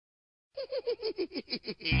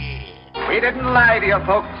We didn't lie to you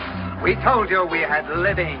folks. We told you we had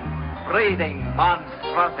living, breathing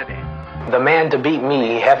monstrosities. The man to beat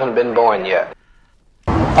me haven't been born yet.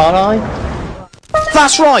 Aren't I?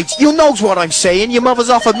 That's right, you knows what I'm saying. Your mother's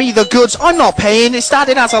offered me the goods, I'm not paying. It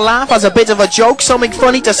started as a laugh, as a bit of a joke, something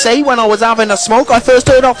funny to say when I was having a smoke. I first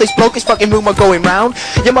heard off this bloke, his fucking rumour going round.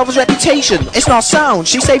 Your mother's reputation, it's not sound.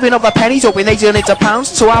 She's saving up the pennies, hoping they turn into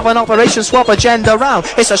pounds to have an operation swap her gender round.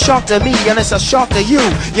 It's a shock to me and it's a shock to you.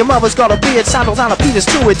 Your mother's got a beard, sandals and a penis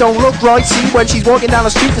too. It don't look right, see, when she's walking down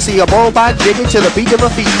the street to see a ball bag jigging to the beat of her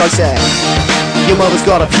feet. I said, your mother's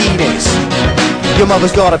got a penis. Your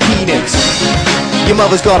mother's got a penis. Your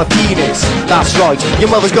mother's got a penis. That's right, your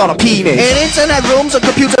mother's got a penis. In internet rooms and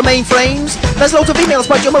computer mainframes, there's loads of females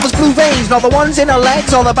but your mother's blue veins. Not the ones in her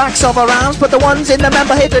legs or the backs of her arms, but the ones in the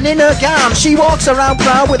member hidden in her gown. She walks around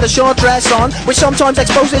proud with a short dress on, which sometimes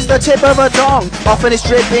exposes the tip of her dong. Often it's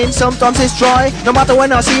dripping, sometimes it's dry. No matter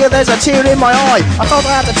when I see her, there's a tear in my eye. I thought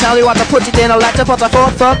I had to tell you, I had to put it in a letter, but I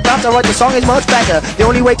thought, fuck that, to write the song is much better. The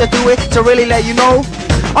only way to do it, to really let you know,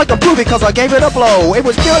 I can prove it cause I gave it a blow. It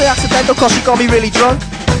was purely accidental cause she got me really drunk,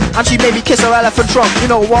 and she made me kiss her elephant trunk. You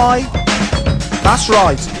know why? That's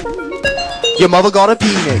right, your mother got a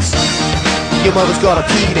penis. Your mother's got a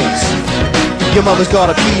penis. Your mother's got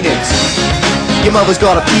a penis. Your mother's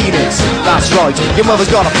got a penis. That's right, your mother's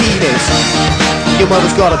got a penis. Your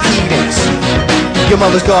mother's got a penis. Your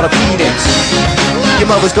mother's got a penis. Your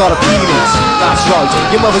mother's got a penis. That's right,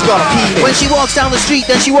 your mother's got a penis. When she walks down the street,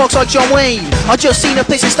 then she walks like John Wayne. I just seen her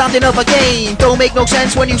picture standing up again. Don't make no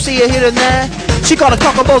sense when you see her here and there. She got a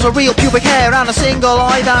cock and balls of real pubic hair and a single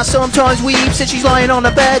eye that sometimes weeps. Since she's lying on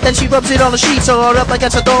the bed, then she rubs it on the sheets or up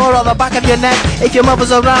against the door or the back of your neck. If your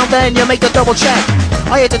mother's around, then you make the double check.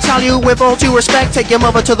 I hate to tell you, with all due respect, take your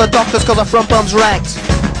mother to the doctors cause her front bum's wrecked.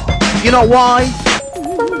 You know why?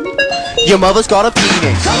 Your mother's got a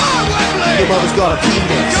penis. Your mother's got a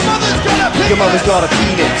penis. Your mother's got a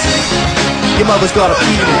penis. Your mother's got a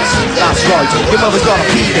penis. That's right, your mother's got a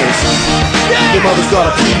penis. Your mother's got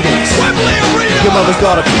a penis. Your mother's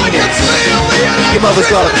got a penis. Your mother's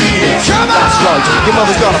got a penis. That's right, your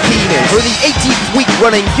mother's got a penis. For the 18th week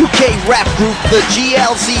running UK rap group, the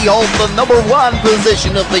GLC holds the #1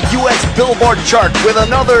 position of the US Billboard chart with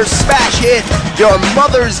another smash hit, Your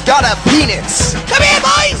Mother's Got a Penis. Come here,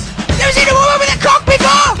 boys! Never seen a woman with a cock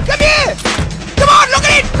before! Come here! Come on, look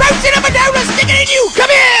at it! Bouncing up and down and sticking in you! Come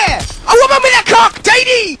here! A woman with a cock,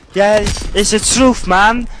 tidy! Yeah, it's the truth,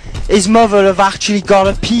 man. His mother have actually got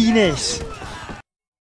a penis.